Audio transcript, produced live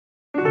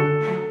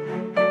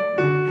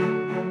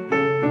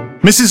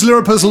Mrs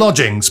Lirriper's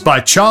Lodgings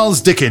by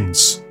Charles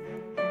Dickens.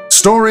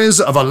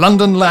 Stories of a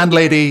London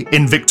landlady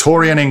in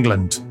Victorian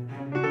England.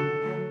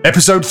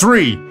 Episode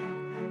 3.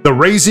 The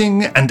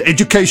Raising and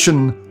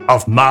Education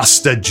of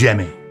Master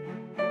Jemmy.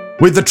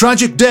 With the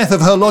tragic death of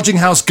her lodging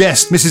house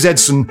guest, Mrs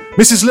Edson,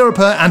 Mrs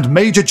Lirriper and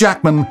Major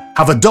Jackman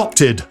have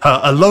adopted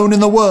her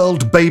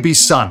alone-in-the-world baby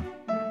son.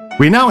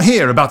 We now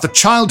hear about the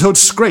childhood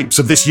scrapes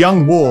of this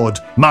young ward,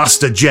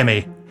 Master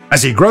Jemmy,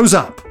 as he grows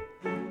up,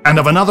 and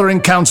of another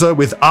encounter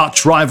with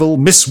arch-rival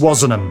Miss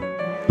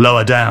Wozenham,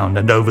 lower down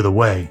and over the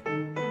way.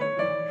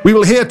 We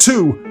will hear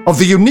too of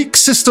the unique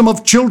system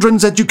of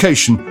children's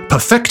education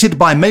perfected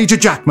by Major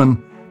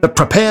Jackman that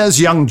prepares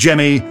young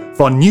Jemmy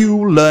for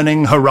new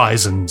learning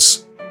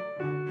horizons.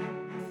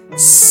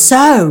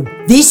 So,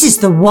 this is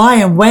the why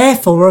and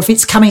wherefore of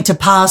its coming to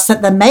pass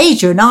that the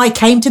Major and I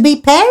came to be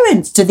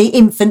parents to the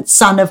infant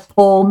son of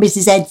poor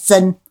Mrs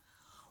Edson.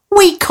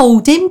 We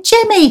called him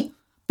Jemmy,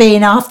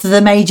 being after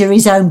the Major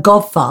his own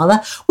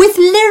godfather, with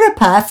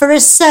Lirriper for a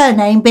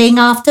surname being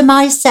after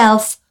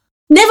myself.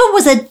 Never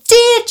was a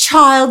dear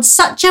child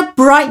such a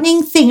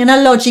brightening thing in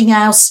a lodging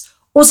house,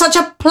 or such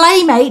a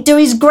playmate to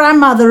his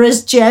grandmother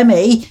as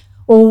Jemmy.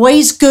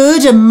 Always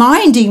good and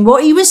minding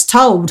what he was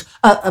told,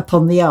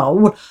 upon the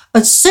whole,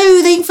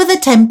 soothing for the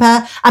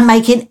temper and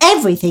making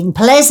everything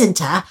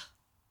pleasanter,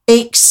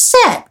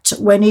 except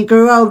when he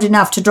grew old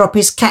enough to drop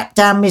his cap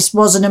down Miss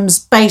Wozenham's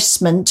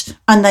basement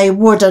and they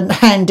wouldn't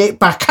hand it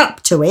back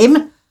up to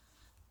him.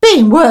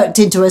 Being worked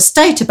into a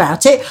state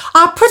about it,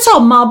 I put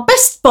on my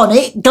best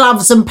bonnet,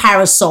 gloves and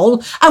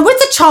parasol, and with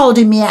the child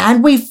in my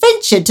hand, we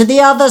ventured to the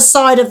other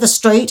side of the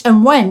street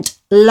and went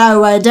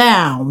lower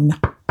down.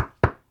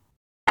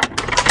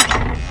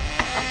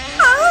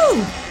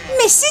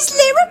 Mrs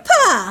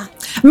Lirriper!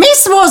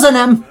 Miss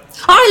Wozenham,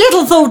 I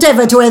little thought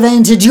ever to have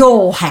entered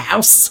your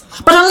house,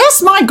 but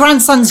unless my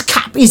grandson's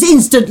cap is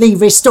instantly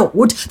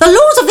restored, the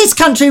laws of this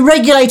country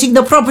regulating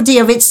the property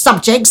of its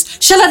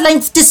subjects shall at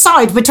length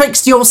decide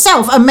betwixt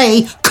yourself and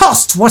me,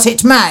 cost what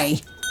it may.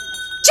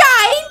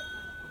 Jane,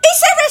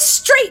 is there a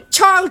street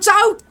child's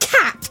old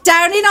cap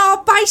down in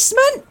our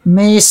basement?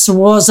 Miss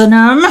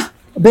Wozenham,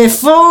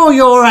 before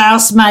your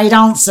housemaid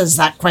answers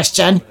that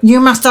question, you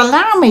must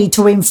allow me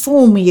to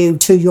inform you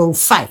to your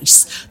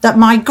face that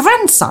my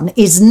grandson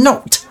is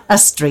not a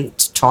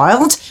street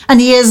child,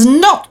 and he is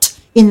not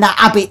in the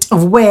habit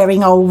of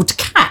wearing old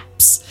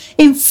caps.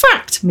 In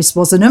fact, Miss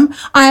Wozenham,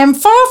 I am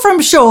far from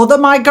sure that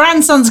my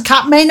grandson's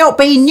cap may not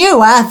be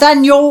newer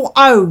than your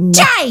own.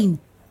 Jane,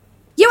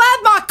 you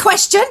heard my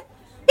question.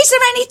 Is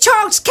there any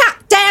child's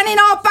cap down in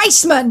our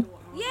basement?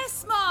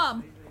 Yes,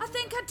 Mum. I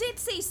think I did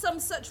see some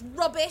such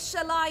rubbish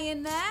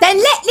a-lying there. Then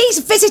let these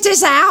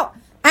visitors out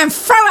and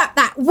throw up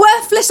that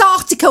worthless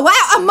article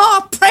out of my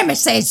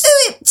premises.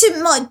 Throw it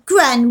to my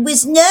Gran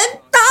Wozenham.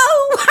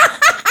 Oh,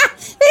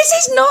 this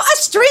is not a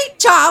street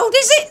child,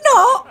 is it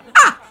not?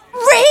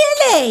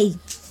 Really?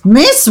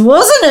 Miss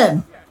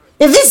Wozenham,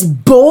 if this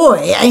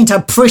boy ain't a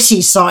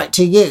pretty sight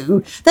to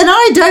you, then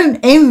I don't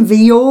envy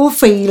your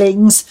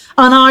feelings,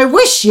 and I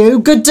wish you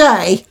good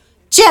day.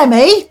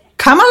 Jemmy,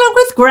 come along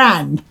with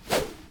Gran.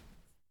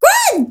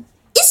 Gran,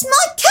 it's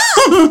my cap!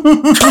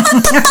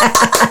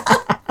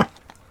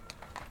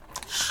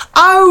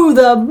 Oh,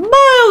 the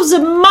miles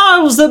and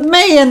miles that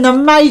me and the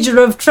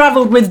Major have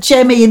travelled with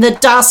Jemmy in the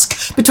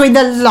dusk between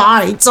the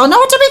lights are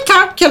not to be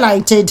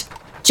calculated.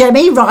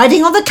 Jemmy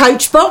riding on the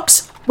coach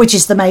box, which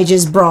is the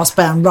Major's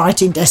brass-bound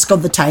writing desk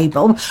on the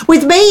table,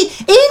 with me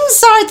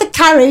inside the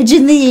carriage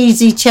in the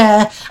easy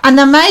chair, and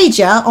the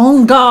Major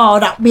on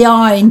guard up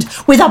behind,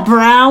 with a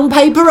brown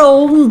paper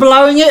horn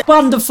blowing it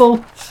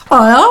wonderful.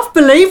 I half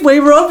believe we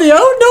were on the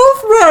old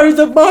North Road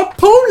that my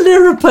poor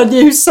Lirriper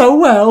knew so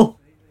well.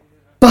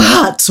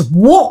 But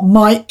what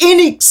my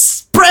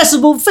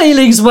inexpressible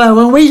feelings were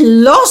when we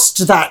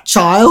lost that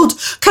child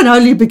can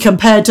only be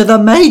compared to the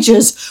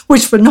Major's,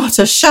 which were not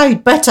a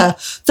shade better,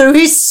 through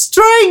his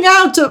straying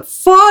out at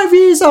 5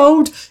 years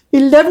old,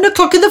 11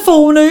 o'clock in the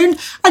forenoon,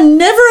 and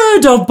never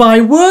heard of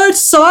by word,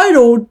 sign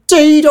or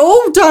deed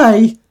all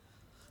day.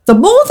 The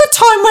more the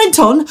time went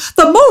on,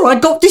 the more I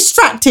got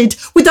distracted,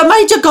 with the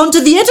Major gone to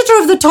the editor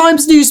of the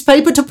Times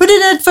newspaper to put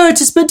in an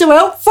advertisement to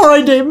help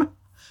find him.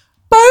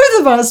 Both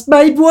of us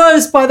made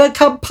worse by the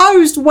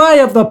composed way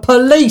of the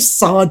police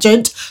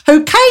sergeant,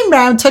 who came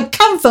round to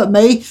comfort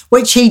me,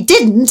 which he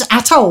didn't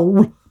at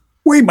all.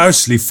 We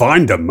mostly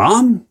find 'em,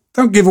 Mum.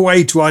 Don't give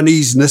way to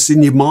uneasiness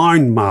in your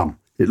mind, Mum.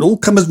 It'll all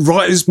come as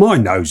right as my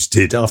nose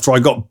did after I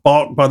got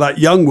barked by that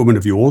young woman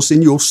of yours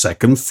in your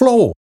second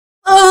floor.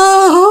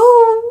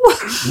 Oh!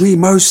 We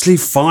mostly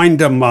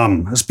find 'em,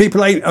 Mum, as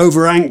people ain't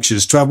over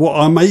anxious to have what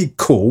I may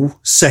call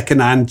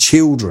second-hand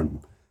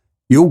children.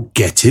 You'll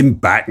get him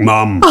back,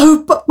 Mum.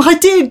 Oh, but my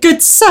dear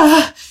good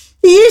sir,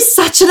 he is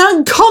such an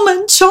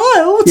uncommon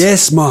child.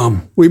 Yes,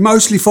 Mum, we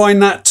mostly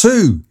find that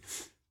too.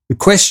 The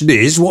question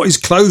is what his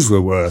clothes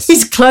were worth.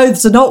 His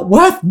clothes are not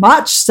worth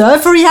much, sir,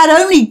 for he had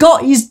only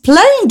got his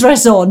plain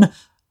dress on.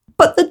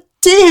 But the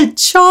dear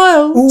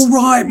child... All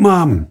right,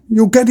 Mum,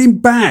 you'll get him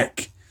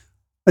back.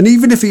 And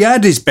even if he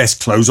had his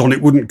best clothes on,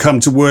 it wouldn't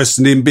come to worse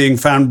than him being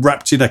found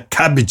wrapped in a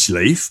cabbage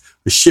leaf,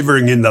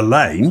 shivering in the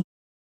lane.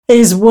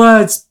 His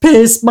words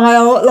pierced my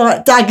heart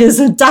like daggers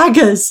and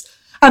daggers.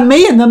 And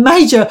me and the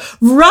Major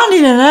run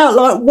in and out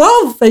like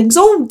wild things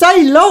all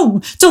day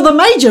long, till the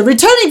Major,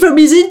 returning from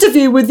his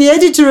interview with the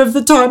editor of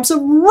the Times,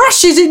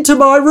 rushes into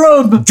my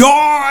room.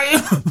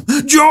 Joy!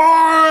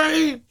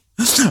 Joy!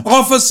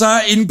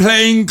 Officer in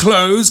plain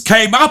clothes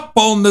came up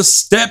on the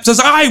steps as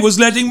I was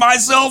letting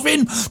myself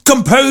in.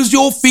 Compose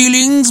your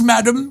feelings,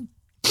 madam.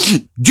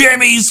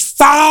 Jemmy's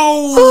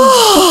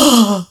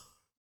found.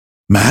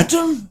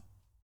 Madam?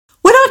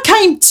 When I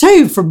came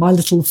to from my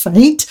little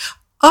faint,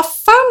 I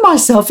found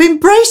myself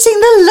embracing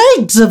the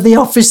legs of the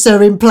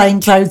officer in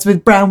plain clothes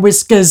with brown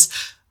whiskers,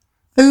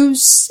 who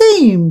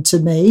seemed to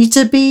me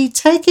to be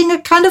taking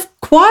a kind of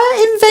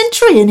quiet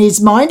inventory in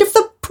his mind of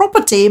the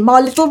property in my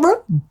little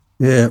room.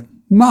 Yeah.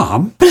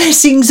 Mum?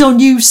 Blessings on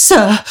you,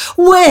 sir.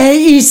 Where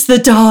is the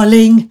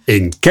darling?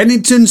 In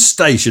Kennington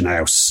Station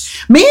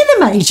House. Me and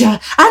the Major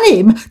and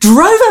him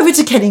drove over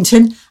to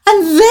Kennington,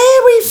 and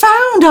there we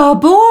found our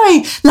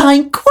boy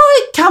lying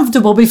quite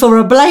comfortable before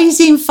a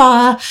blazing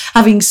fire,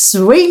 having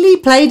sweetly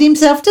played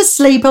himself to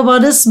sleep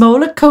upon a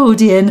small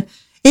accordion,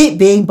 it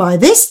being by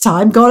this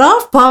time gone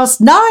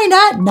 9:30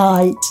 at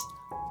night.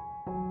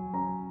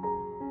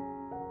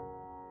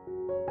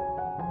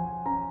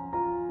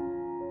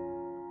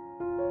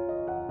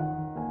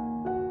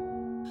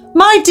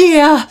 My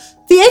dear,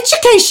 the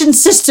education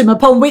system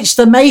upon which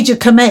the Major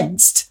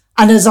commenced,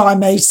 and as I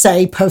may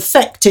say,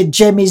 perfected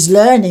Jemmy's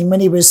learning when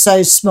he was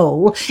so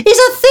small, is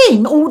a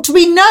thing ought to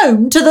be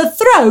known to the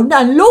throne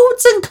and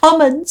lords and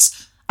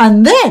commons,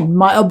 and then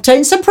might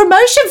obtain some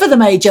promotion for the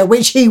Major,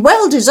 which he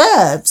well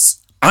deserves.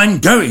 I'm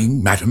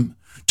going, madam,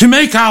 to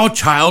make our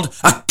child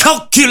a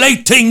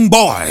calculating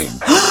boy.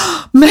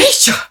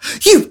 Major,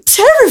 you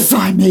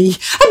terrify me,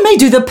 and may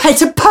do the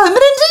pet a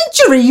permanent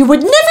injury you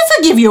would never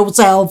forgive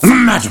yourself.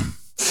 Madam,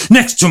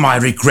 next to my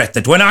regret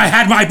that when I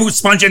had my boot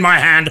sponge in my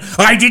hand,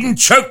 I didn't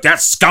choke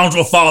that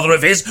scoundrel father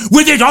of his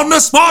with it on the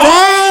spot.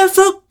 There,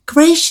 for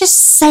gracious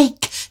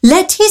sake,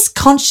 let his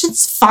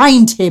conscience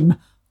find him,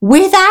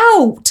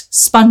 without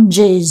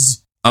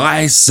sponges.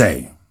 I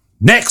say,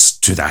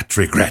 next to that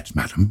regret,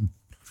 madam,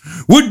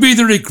 would be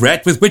the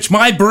regret with which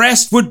my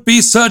breast would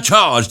be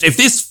surcharged if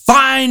this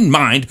fine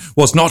mind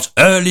was not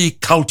early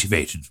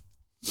cultivated.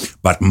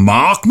 But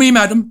mark me,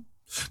 madam,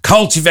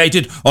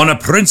 cultivated on a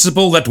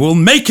principle that will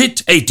make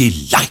it a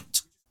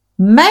delight.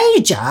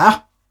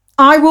 Major,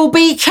 I will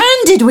be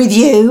candid with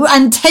you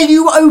and tell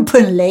you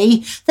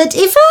openly that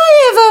if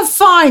I ever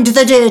find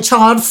the dear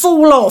child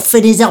fall off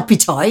in his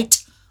appetite,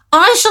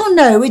 I shall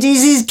know it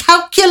is his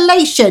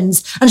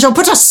calculations and shall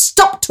put a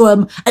stop to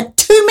 'em at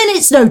 2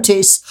 minutes'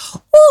 notice.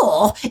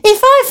 Or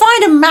if I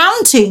find 'em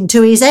mounting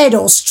to his head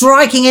or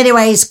striking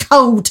anyways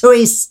cold to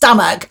his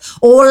stomach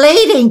or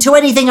leading to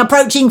anything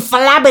approaching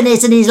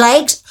flabbiness in his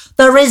legs,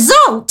 the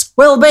result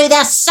will be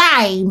the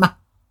same.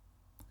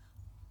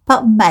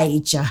 But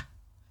Major,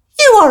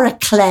 you are a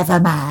clever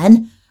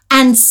man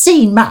and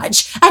seen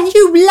much, and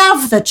you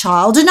love the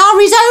child and are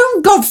his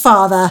own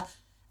godfather.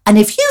 And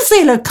if you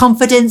feel a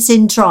confidence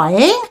in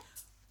trying,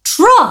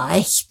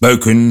 try.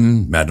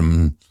 Spoken,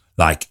 madam,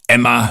 like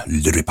Emma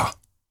Lirriper.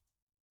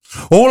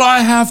 All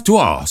I have to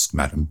ask,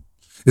 madam,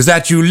 is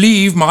that you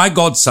leave my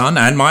godson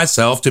and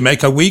myself to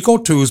make a week or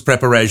two's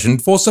preparation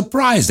for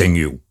surprising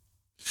you,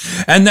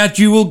 and that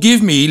you will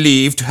give me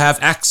leave to have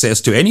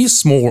access to any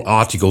small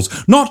articles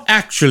not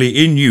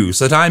actually in use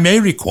that I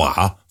may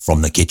require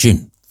from the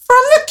kitchen.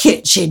 From the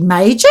kitchen,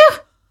 Major?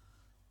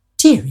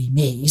 Dearie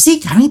me, is he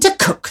going to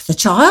cook the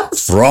child?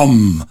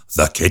 From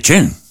the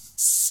kitchen.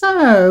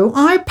 So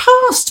I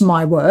passed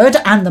my word,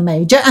 and the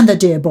Major and the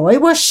dear boy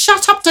were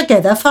shut up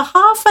together for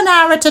half an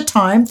hour at a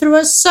time through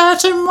a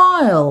certain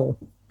while.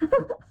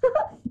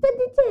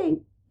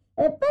 22,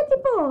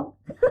 34,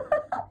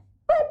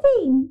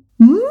 13.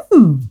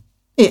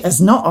 It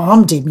has not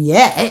harmed him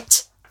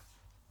yet.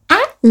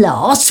 At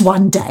last,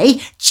 one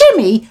day,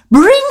 Jemmy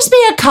brings me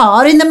a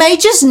card in the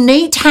Major's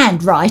neat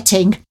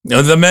handwriting.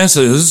 The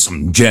Messrs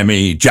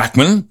Jemmy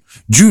Jackman,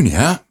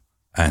 Junior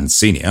and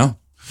Senior,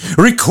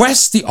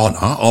 request the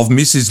honour of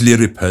Mrs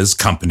Lirriper's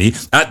company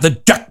at the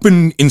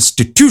Jackman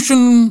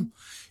Institution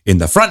in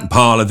the front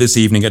parlour this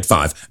evening at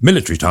 5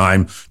 military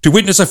time to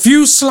witness a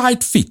few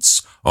slight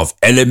feats of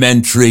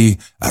elementary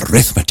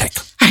arithmetic.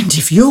 And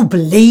if you'll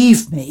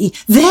believe me,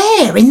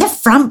 there in the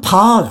front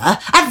parlour,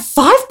 at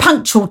 5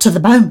 punctual to the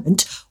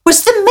moment,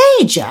 was the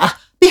Major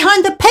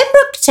behind the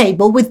Pembroke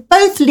table with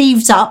both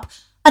leaves up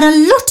and a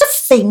lot of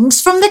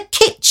things from the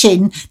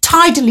kitchen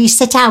tidily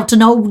set out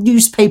and old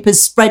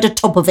newspapers spread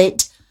atop of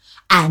it.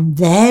 And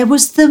there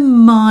was the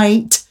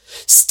mite,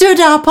 stood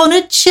up on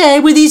a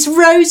chair with his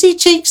rosy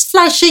cheeks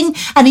flashing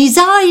and his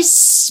eyes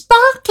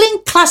sparkling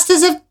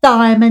clusters of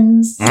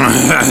diamonds.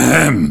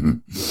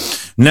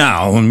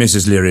 Now,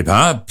 Mrs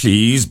Lirriper,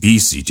 please be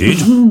seated.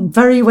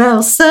 Very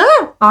well, sir.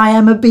 I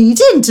am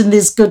obedient in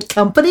this good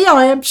company,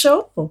 I am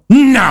sure.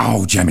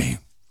 Now, Jemmy,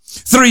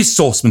 3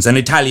 saucepans, an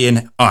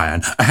Italian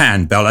iron, a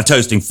handbell, a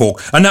toasting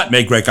fork, a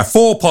nutmeg raker,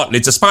 4 pot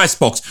lids, a spice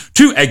box,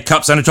 2 egg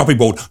cups and a chopping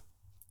board.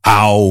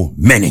 How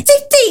many?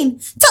 15.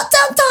 Tuck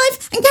down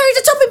 5 and carry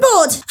the chopping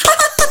board.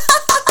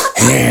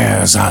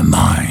 Here's a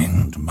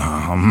mind,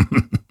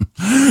 Mum.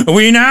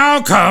 We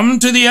now come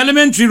to the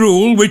elementary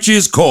rule, which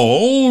is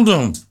called...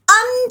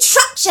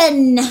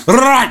 Untraction.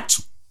 Right.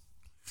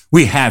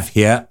 We have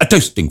here a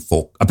toasting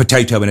fork, a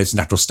potato in its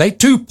natural state,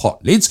 2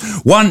 pot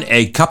lids, 1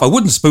 egg cup, a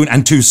wooden spoon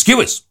and 2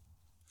 skewers,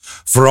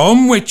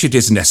 from which it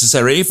is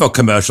necessary for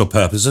commercial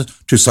purposes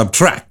to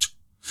subtract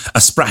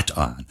a sprat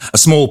iron, a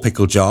small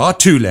pickle jar,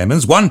 2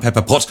 lemons, 1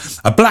 pepper pot,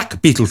 a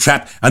black beetle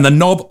trap and the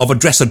knob of a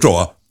dresser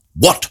drawer.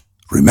 What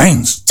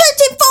remains?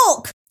 Toasting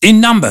fork. In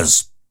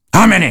numbers.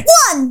 How many?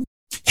 1.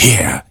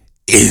 Here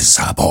is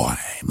a boy,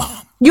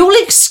 Mum.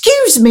 You'll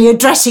excuse me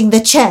addressing the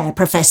chair,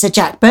 Professor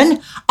Jackman.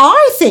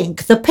 I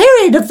think the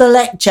period of the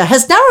lecture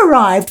has now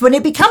arrived when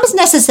it becomes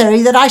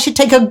necessary that I should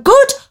take a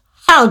good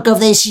hug of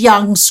this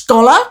young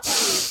scholar.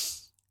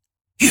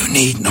 You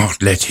need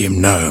not let him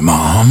know,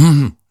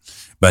 Mum,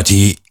 but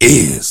he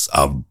is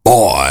a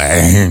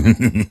boy.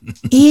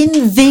 In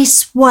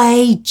this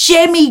way,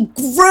 Jemmy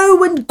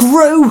grew and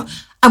grew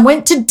and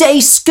went to day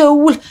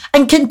school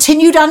and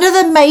continued under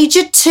the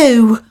Major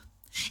too.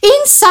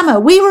 In summer,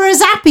 we were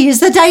as happy as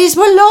the days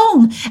were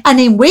long, and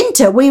in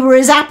winter, we were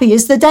as happy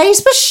as the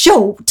days were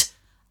short.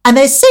 And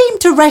there seemed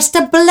to rest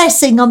a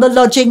blessing on the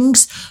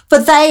Lodgings, for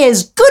they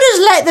as good as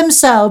let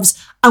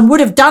themselves, and would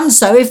have done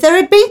so if there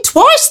had been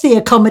twice the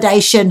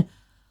accommodation.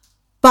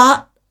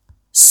 But,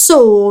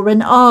 sore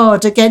and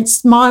hard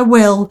against my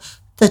will,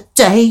 the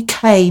day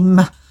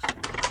came.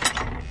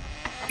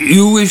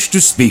 You wish to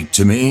speak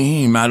to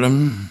me,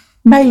 madam?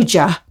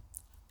 Major,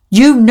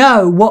 you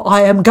know what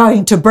I am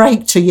going to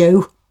break to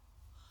you.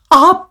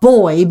 Our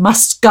boy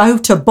must go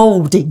to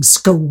boarding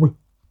school.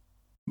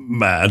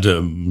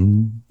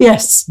 Madam?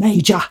 Yes,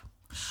 Major.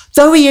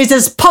 Though he is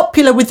as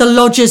popular with the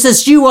lodgers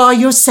as you are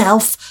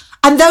yourself,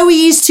 and though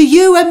he is to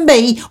you and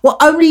me what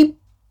only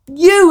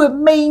you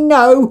and me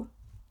know,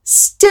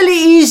 still it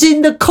is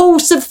in the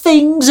course of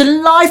things,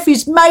 and life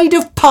is made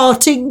of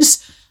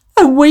partings,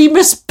 and we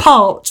must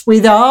part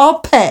with our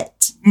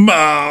pet.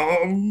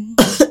 Mum?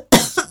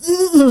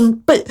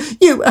 But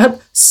you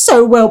have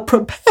so well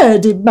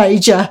prepared him,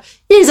 Major.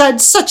 He's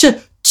had such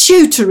a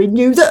tutor in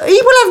you that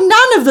he will have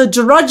none of the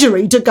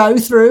drudgery to go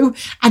through,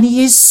 and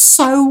he is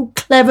so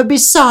clever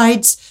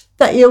besides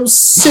that he'll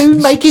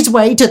soon make his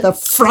way to the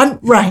front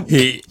rank.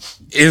 He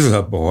is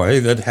a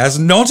boy that has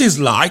not his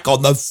like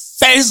on the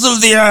face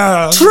of the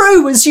earth.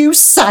 True as you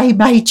say,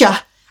 Major.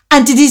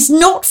 And it is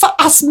not for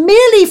us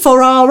merely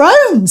for our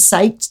own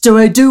sakes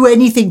to do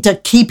anything to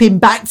keep him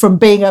back from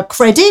being a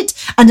credit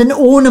and an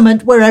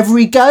ornament wherever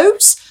he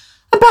goes,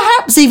 and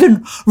perhaps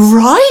even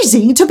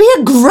rising to be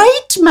a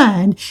great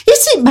man,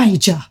 is it,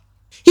 Major?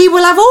 He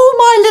will have all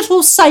my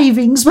little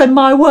savings when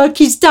my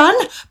work is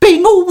done,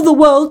 being all the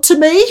world to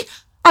me,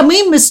 and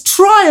we must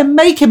try and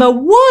make him a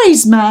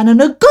wise man and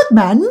a good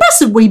man,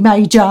 mustn't we,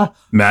 Major?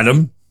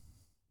 Madam?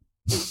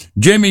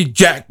 Jemmy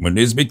Jackman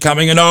is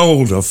becoming an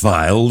older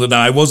file than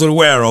I was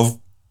aware of,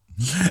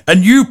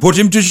 and you put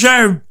him to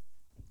shame.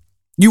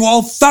 You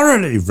are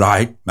thoroughly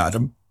right,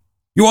 madam.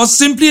 You are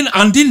simply and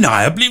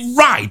undeniably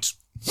right.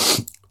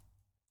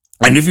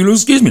 And if you'll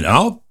excuse me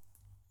now,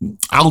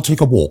 I'll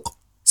take a walk.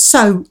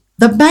 So,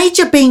 the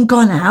Major being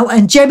gone out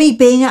and Jemmy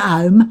being at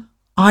home,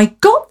 I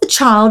got the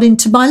child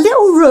into my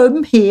little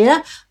room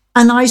here,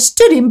 and I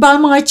stood him by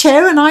my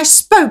chair and I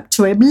spoke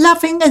to him,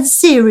 loving and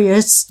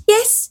serious.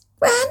 Yes,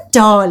 Gran?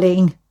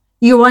 Darling,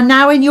 you are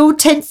now in your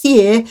 10th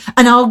year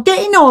and are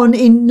getting on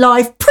in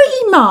life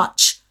pretty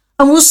much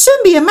and will soon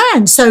be a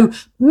man. So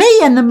me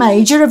and the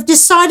Major have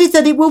decided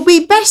that it will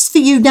be best for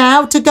you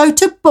now to go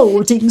to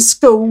boarding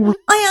school.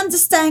 I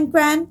understand,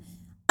 Gran.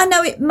 I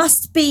know it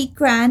must be,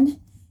 Gran.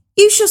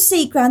 You shall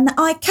see, Gran, that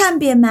I can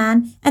be a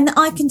man and that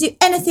I can do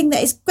anything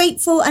that is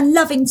grateful and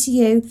loving to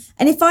you.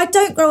 And if I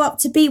don't grow up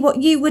to be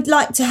what you would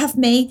like to have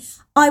me,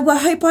 I will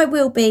hope I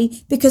will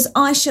be, because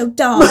I shall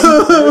die.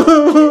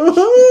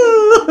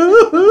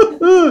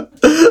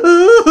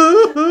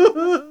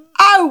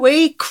 Oh,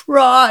 we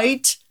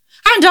cried.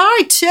 And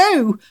I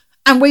too.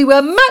 And we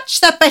were much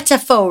the better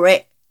for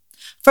it.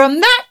 From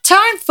that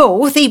time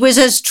forth he was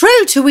as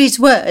true to his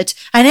word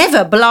and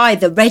ever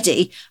blithe and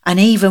ready, and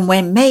even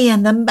when me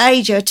and the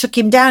Major took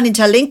him down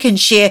into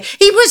Lincolnshire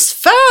he was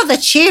far the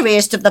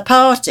cheeriest of the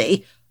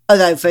party,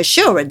 although for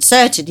sure and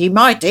certain he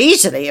might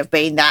easily have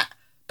been that.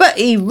 But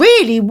he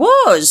really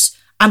was,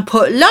 and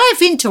put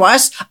life into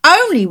us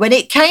only when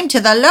it came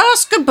to the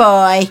last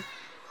goodbye.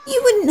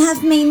 You wouldn't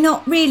have me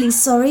not really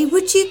sorry,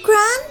 would you,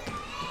 Gran?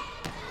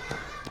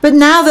 But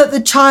now that the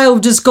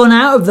child has gone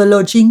out of the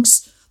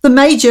Lodgings, the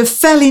Major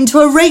fell into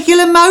a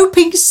regular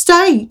moping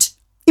state.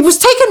 It was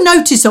taken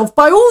notice of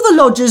by all the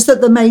lodgers that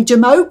the Major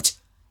moped.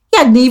 He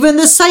hadn't even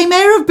the same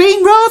air of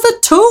being rather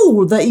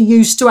tall that he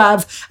used to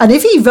have, and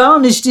if he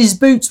varnished his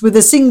boots with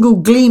a single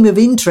gleam of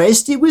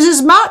interest, it was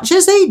as much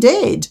as he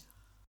did.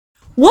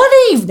 One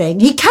evening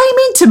he came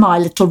into my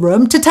little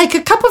room to take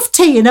a cup of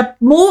tea and a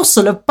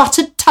morsel of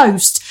buttered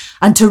toast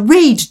and to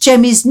read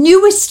Jemmy's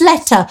newest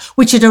letter,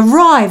 which had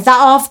arrived that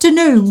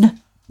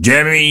afternoon.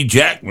 Jemmy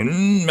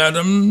Jackman,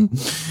 madam,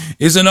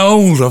 is an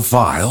older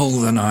file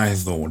than I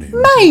thought him.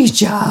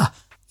 Major,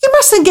 you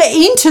mustn't get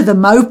into the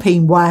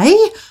moping way.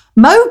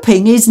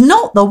 Moping is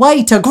not the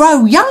way to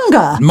grow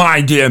younger.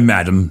 My dear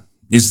madam,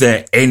 is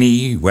there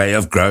any way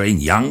of growing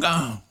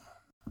younger?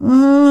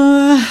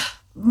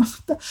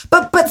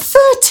 But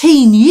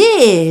 13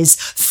 years!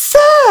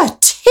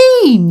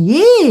 13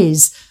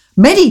 years!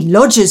 Many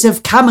lodgers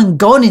have come and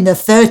gone in the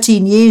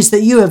 13 years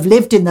that you have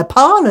lived in the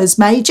parlours,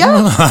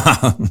 Major.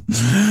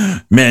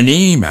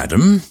 Many,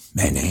 madam,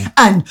 many.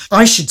 And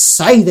I should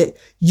say that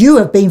you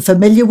have been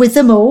familiar with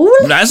them all.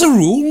 As a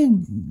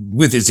rule,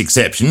 with its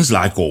exceptions,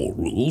 like all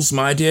rules,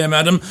 my dear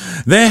madam,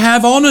 they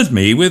have honoured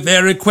me with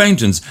their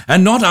acquaintance,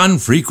 and not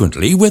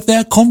unfrequently with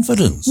their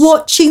confidence.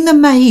 Watching the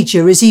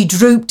Major as he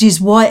drooped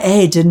his white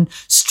head and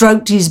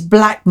stroked his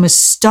black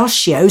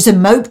mustachios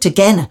and moped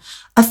again,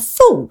 a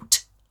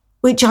thought,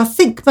 which I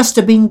think must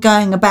have been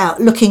going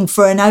about looking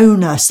for an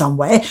owner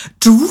somewhere,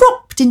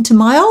 dropped into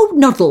my old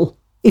noddle,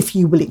 if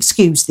you will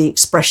excuse the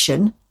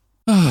expression.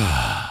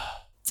 The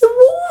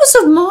walls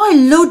of my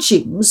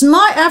lodgings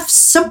might have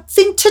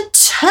something to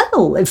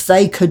tell if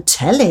they could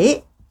tell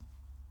it.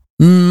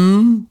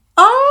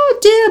 Our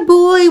dear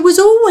boy was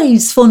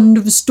always fond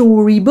of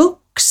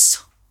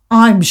storybooks.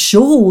 I'm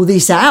sure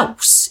this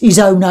house, his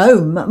own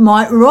home,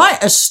 might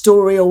write a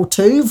story or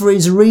two for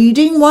his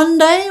reading one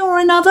day or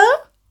another.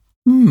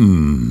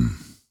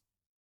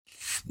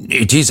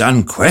 It is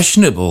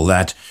unquestionable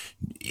that,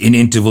 in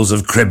intervals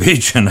of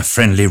cribbage and a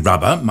friendly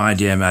rubber, my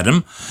dear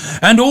madam,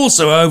 and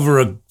also over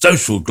a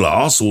social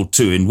glass or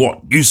two in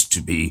what used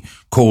to be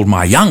called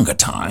my younger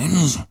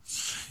times,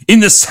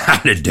 in the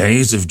salad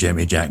days of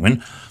Jemmy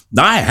Jackman,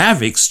 I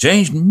have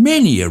exchanged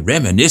many a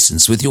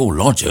reminiscence with your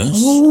lodgers.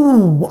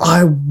 Oh,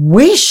 I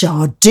wish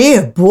our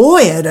dear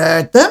boy had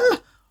heard them.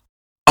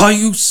 Are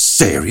you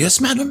serious,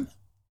 madam?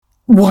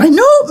 Why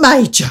not,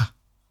 Major?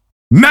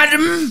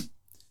 Madam,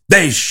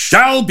 they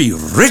shall be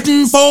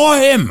written for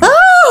him.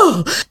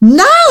 Oh,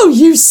 now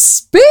you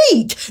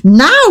speak.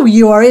 Now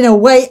you are in a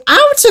way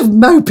out of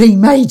moping,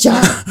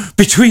 Major.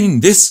 Between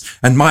this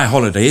and my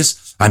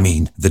holidays, I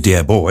mean the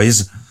dear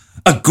boys,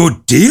 a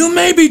good deal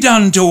may be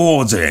done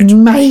towards it.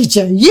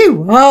 Major,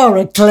 you are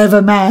a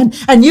clever man,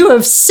 and you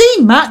have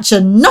seen much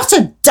and not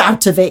a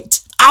doubt of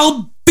it.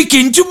 I'll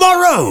begin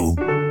tomorrow.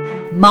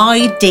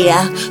 My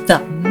dear, the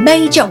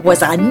Major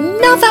was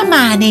another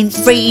man in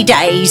 3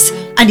 days,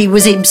 and he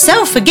was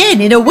himself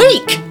again in a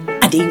week.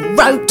 And he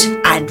wrote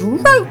and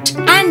wrote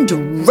and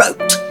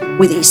wrote,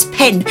 with his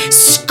pen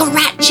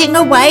scratching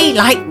away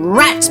like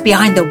rats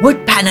behind the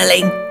wood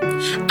panelling.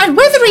 And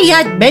whether he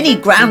had many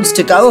grounds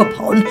to go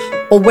upon,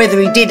 or whether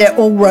he did it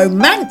all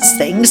romance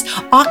things,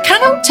 I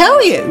cannot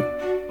tell you.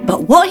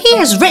 But what he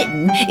has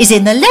written is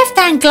in the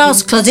left-hand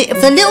glass closet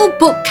of the little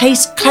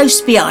bookcase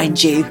close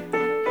behind you.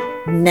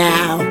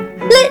 Now,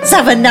 let's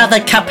have another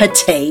cup of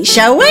tea,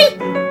 shall we?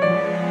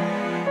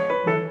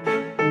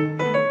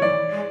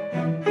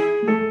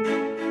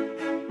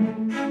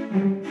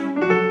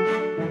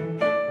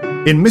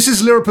 In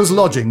Mrs Lirriper's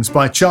Lodgings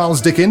by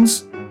Charles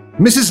Dickens,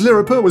 Mrs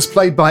Lirriper was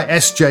played by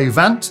S.J.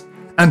 Vant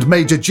and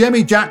Major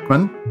Jemmy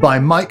Jackman by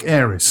Mike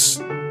Aris.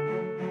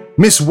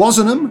 Miss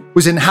Wozenham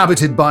was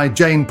inhabited by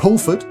Jane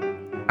Pulford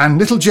and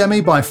Little Jemmy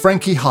by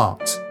Frankie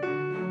Hart.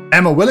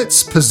 Emma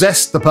Willits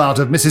possessed the part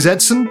of Mrs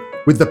Edson,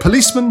 with the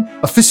policeman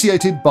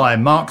officiated by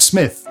Mark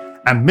Smith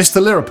and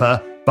Mr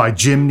Lirriper by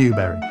Jim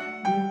Newberry.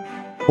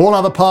 All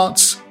other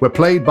parts were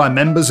played by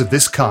members of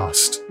this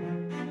cast.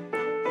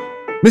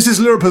 Mrs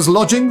Lirriper's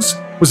Lodgings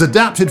was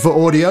adapted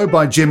for audio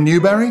by Jim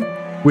Newberry,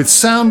 with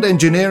sound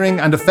engineering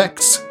and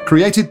effects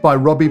created by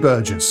Robbie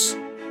Burgess.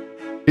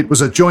 It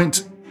was a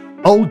joint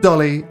Old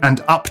Dolly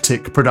and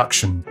Uptick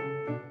production.